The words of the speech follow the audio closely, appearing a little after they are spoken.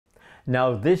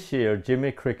Now this year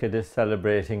Jimmy Cricket is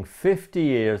celebrating 50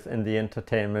 years in the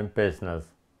entertainment business,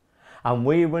 and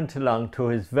we went along to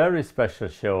his very special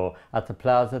show at the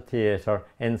Plaza Theatre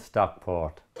in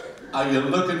Stockport. Are you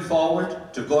looking forward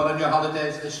to going on your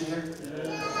holidays this year?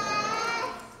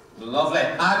 Lovely.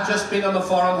 I've just been on a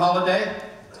foreign holiday.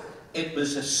 It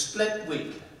was a split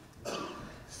week.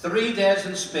 3 days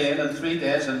in Spain and 3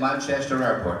 days in Manchester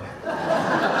Airport.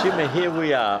 Jimmy, here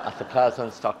we are at the Plaza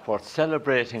in Stockport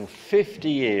celebrating 50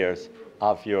 years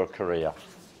of your career.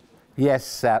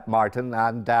 Yes, Martin,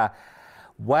 and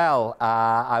well,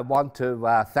 I want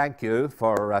to thank you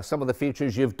for some of the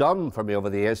features you've done for me over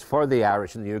the years for the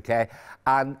Irish in the UK,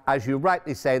 and as you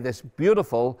rightly say, this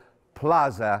beautiful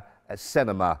Plaza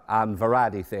cinema and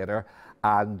variety theatre,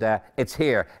 and it's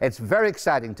here. It's very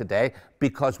exciting today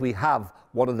because we have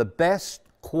one of the best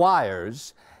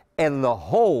choirs in the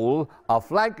whole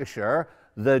of Lancashire,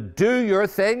 the Do Your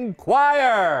Thing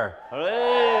Choir.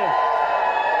 Hooray!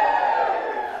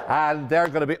 And they're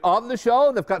going to be on the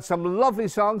show. They've got some lovely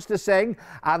songs to sing,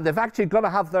 and they've actually going to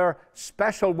have their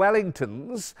special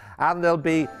Wellingtons, and they'll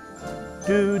be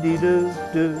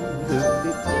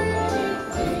do-dee-doo-doo-doo-dee.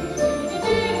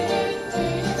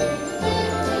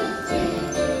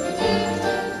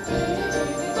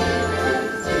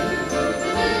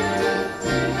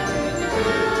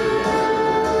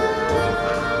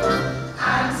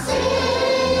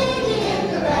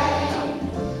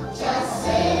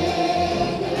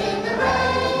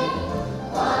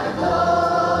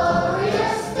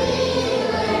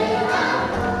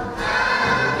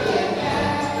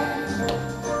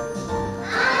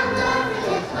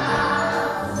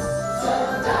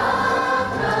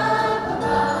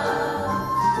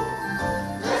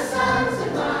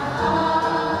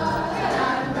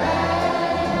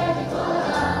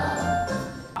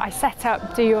 I set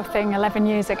up Do Your Thing 11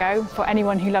 years ago for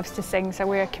anyone who loves to sing, so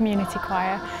we're a community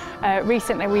choir.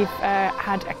 Recently we've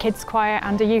had a kids choir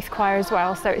and a youth choir as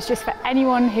well, so it's just for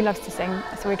anyone who loves to sing.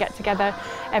 So we get together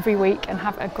every week and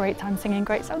have a great time singing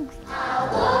great songs.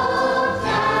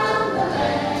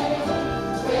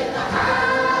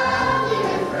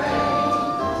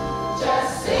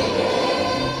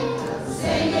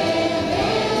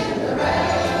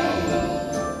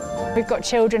 We've got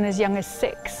children as young as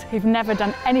 6 who've never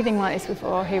done anything like this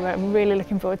before, who are really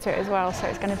looking forward to it as well, so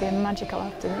it's going to be a magical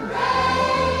afternoon.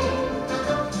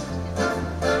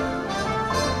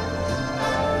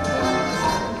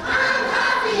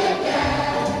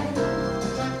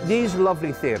 These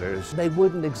lovely theatres, they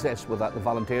wouldn't exist without the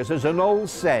volunteers. There's an old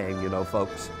saying, you know,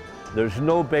 folks, there's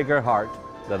no bigger heart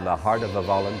than the heart of a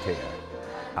volunteer.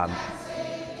 And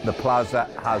the Plaza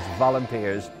has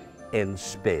volunteers in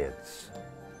spades.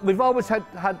 We've always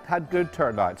had good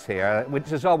turnouts here,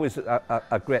 which is always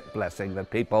a great blessing,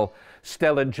 that people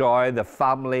still enjoy the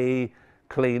family,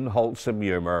 clean, wholesome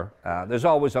humour. There's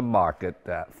always a market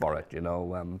for it, you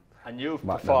know. And you've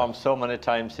performed so many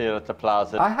times here at the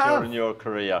Plaza during your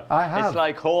career. I have. It's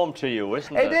like home to you,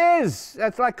 isn't it? It is.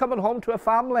 It's like coming home to a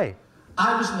family.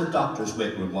 I was in the doctor's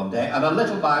waiting room one day and a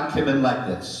little man came in like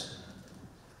this.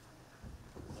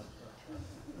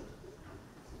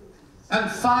 And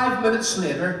 5 minutes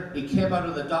later, he came out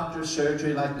of the doctor's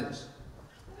surgery like this.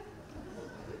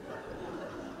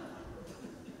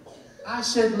 I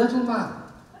said, little man,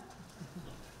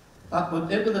 that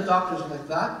went into the doctor's like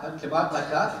that and came out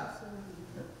like that.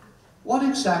 What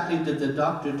exactly did the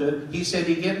doctor do? He said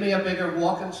he gave me a bigger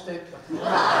walking stick.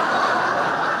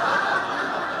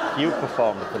 You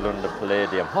performed at the London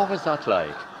Palladium. What was that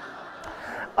like?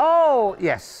 Oh,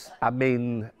 yes. I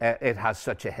mean, it has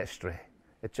such a history.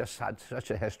 It just had such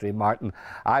a history, Martin.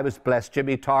 I was blessed.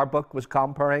 Jimmy Tarbuck was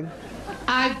compering.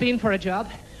 I've been for a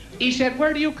job. He said,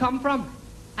 where do you come from?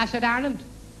 I said, Ireland.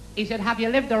 He said, have you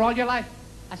lived there all your life?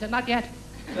 I said, not yet.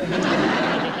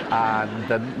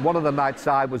 And one of the nights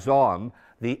I was on,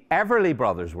 the Everly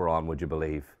Brothers were on, would you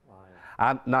believe? Oh, yeah.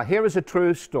 And now here is a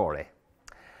true story.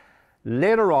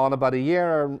 Later on, about a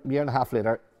year and a half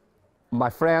later, my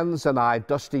friends and I,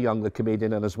 Dusty Young, the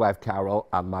comedian, and his wife Carol,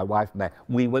 and my wife May,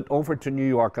 we went over to New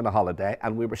York on a holiday,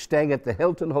 and we were staying at the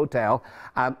Hilton Hotel,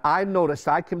 and I noticed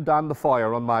I came down the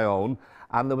foyer on my own,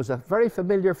 and there was a very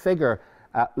familiar figure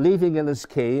leaving in his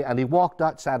key, and he walked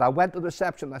outside. I went to the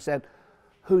reception, I said,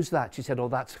 who's that? She said, oh,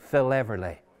 that's Phil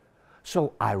Everly.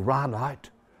 So I ran out.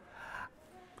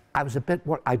 I was a bit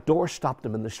worried. I door-stopped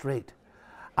him in the street.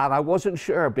 And I wasn't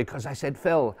sure because I said,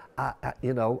 Phil,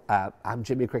 you know, I'm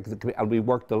Jimmy Cricket, and we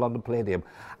worked the London Palladium.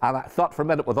 And I thought for a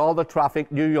minute, with all the traffic,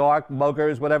 New York,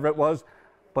 muggers, whatever it was,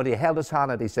 but he held his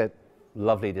hand and he said,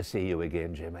 lovely to see you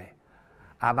again, Jimmy.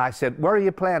 And I said, where are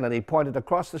you playing? And he pointed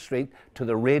across the street to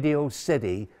the Radio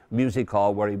City Music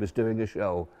Hall where he was doing a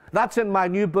show. That's in my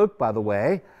new book, by the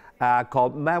way,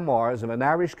 called Memoirs of an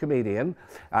Irish Comedian.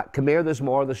 Come Here, There's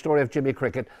More, the story of Jimmy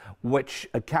Cricket, which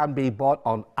can be bought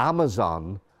on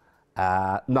Amazon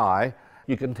now.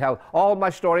 You can tell all my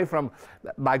story from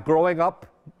my growing up,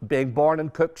 being born in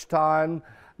Cookstown,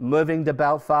 moving to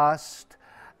Belfast,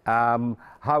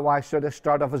 how I sort of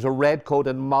started off as a redcoat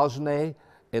in Mosney,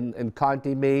 in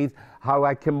County Meath, how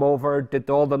I came over, did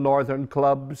all the northern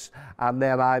clubs, and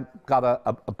then I got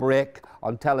a break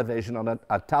on television on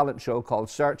a talent show called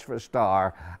Search for a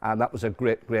Star, and that was a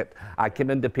great, I came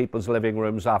into people's living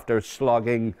rooms after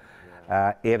slogging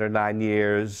 8 or 9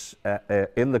 years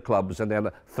in the clubs, and then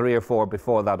 3 or 4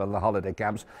 before that on the holiday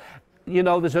camps. You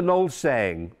know, there's an old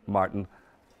saying, Martin,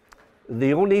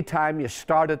 the only time you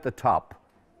start at the top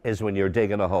is when you're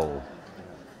digging a hole.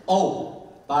 Oh,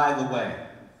 by the way,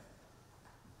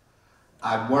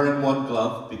 I'm wearing one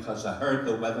glove because I heard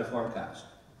the weather forecast.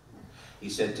 He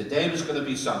said today was going to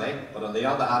be sunny, but on the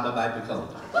other hand it might be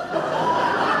cold.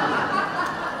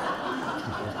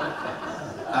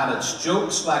 And it's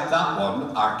jokes like that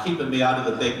one are keeping me out of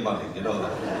the big money, you know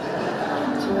that.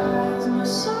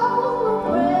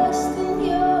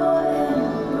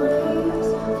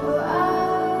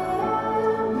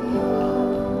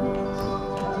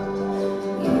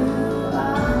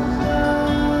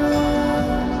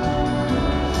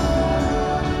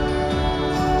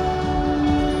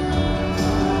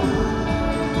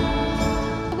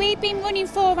 We've been running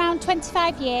for around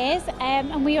 25 years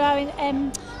and we are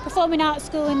in performing arts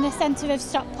school in the centre of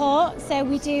Stockport, so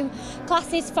we do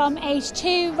classes from age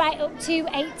 2 right up to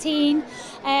 18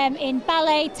 in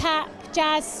ballet, tap,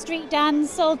 jazz, street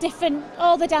dance, all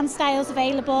the dance styles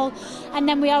available, and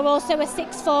then we are also a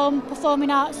sixth form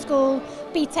performing arts school,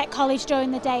 BTEC college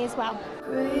during the day as well.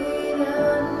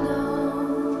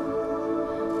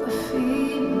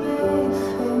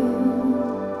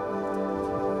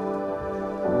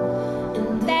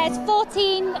 There's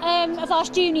 14 of our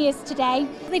juniors today.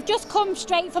 They've just come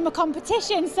straight from a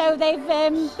competition, so they've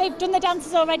done the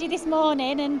dances already this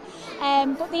morning, and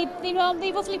but they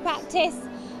roughly practice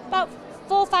about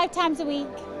 4 or 5 times a week.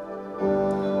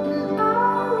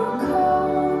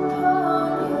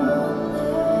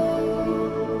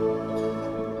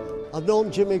 I've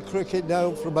known Jimmy Cricket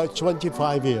now for about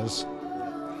 25 years.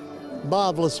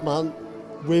 Marvellous man.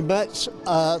 We met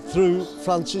through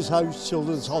Francis House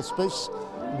Children's Hospice,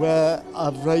 where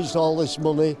I've raised all this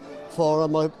money for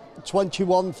him. I'm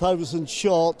 21,000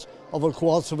 short of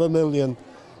 $250,000.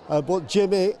 But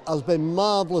Jimmy has been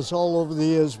marvellous all over the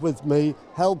years with me,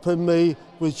 helping me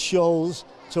with shows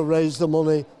to raise the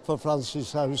money for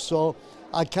Francis House. So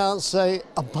I can't say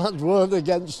a bad word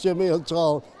against Jimmy at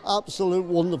all. Absolute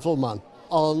wonderful man.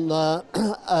 On the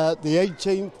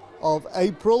 18th of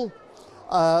April,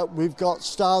 we've got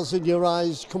Stars in Your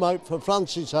Eyes come out for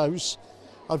Francis House.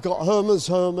 I've got Herman's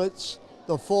Hermits,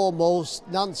 The Foremost,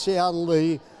 Nancy Ann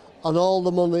Lee, and all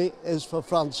the money is for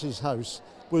Francis House.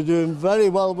 We're doing very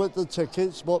well with the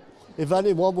tickets, but if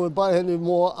anyone would buy any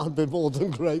more, I'd be more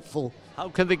than grateful. How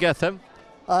can they get them?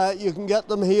 You can get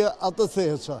them here at the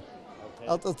theatre. Okay.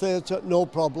 At the theatre, no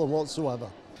problem whatsoever.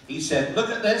 He said, look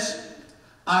at this.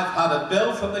 I've had a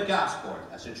bill from the gas board.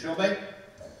 I said, show me.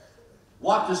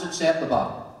 What does it say at the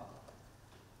bottom?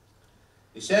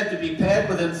 He said to be paid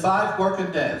within 5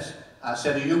 working days. I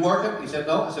said, are you working? He said,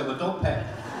 no. I said, well, don't pay.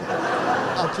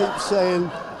 I keep saying,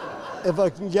 if I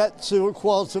can get to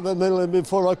 $250,000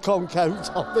 before I conk out,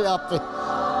 I'll be happy.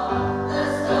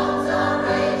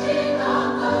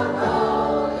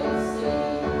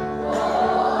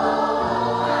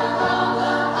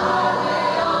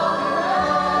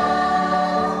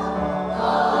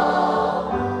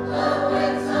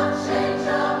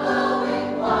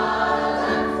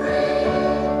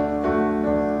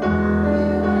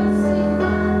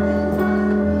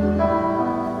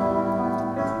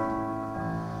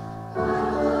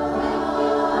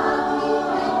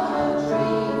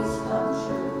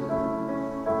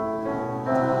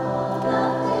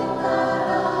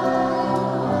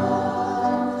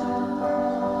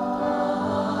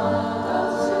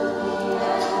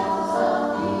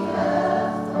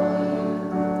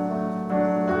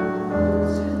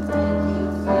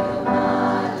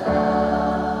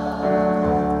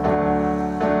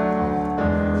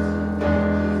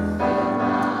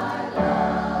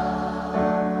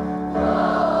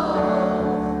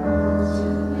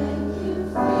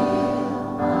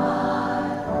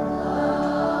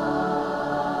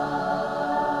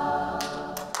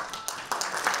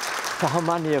 So how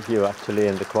many of you actually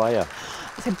in the choir?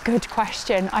 It's a good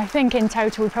question. I think in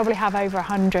total we probably have over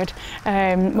 100,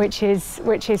 which is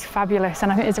fabulous,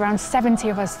 and I think there's around 70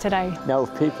 of us today. Now,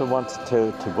 if people wanted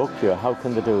to book you, how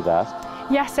can they do that?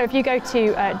 Yes, so if you go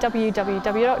to www.dyt,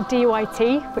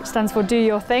 which stands for Do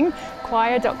Your Thing,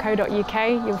 choir.co.uk,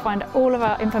 you'll find all of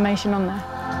our information on there.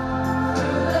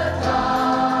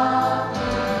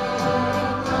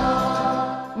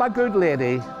 My good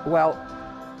lady, well,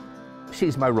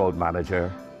 she's my road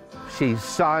manager. She's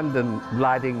sound and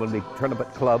lighting when we turn up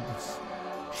at clubs.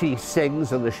 She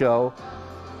sings in the show.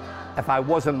 If I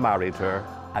wasn't married to her,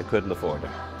 I couldn't afford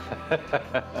her.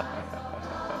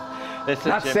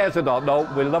 That says it all. No,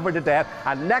 we love her to death.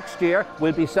 And next year,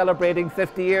 we'll be celebrating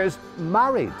 50 years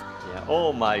married. Yeah.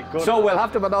 Oh my goodness. So we'll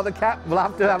have to have another we'll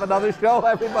have to have another show,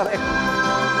 everybody.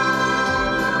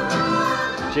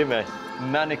 Jimmy,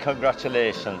 many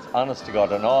congratulations, honest to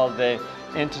God, on all the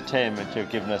entertainment you've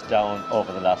given us down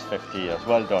over the last 50 years.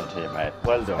 Well done to you, mate.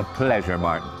 Well done. A pleasure,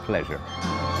 Martin. Pleasure.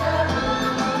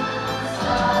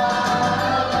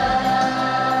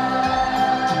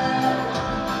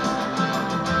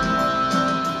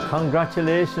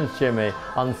 Congratulations, Jimmy,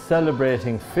 on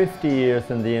celebrating 50 years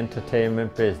in the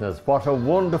entertainment business. What a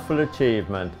wonderful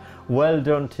achievement. Well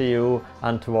done to you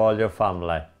and to all your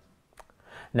family.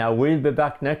 Now, we'll be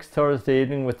back next Thursday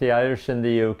evening with the Irish in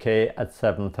the UK at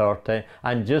 7:30,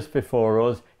 and just before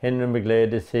us, Henry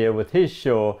McGlade is here with his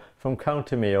show from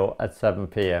County Mayo at 7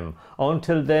 p.m.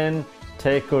 Until then,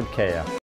 take good care.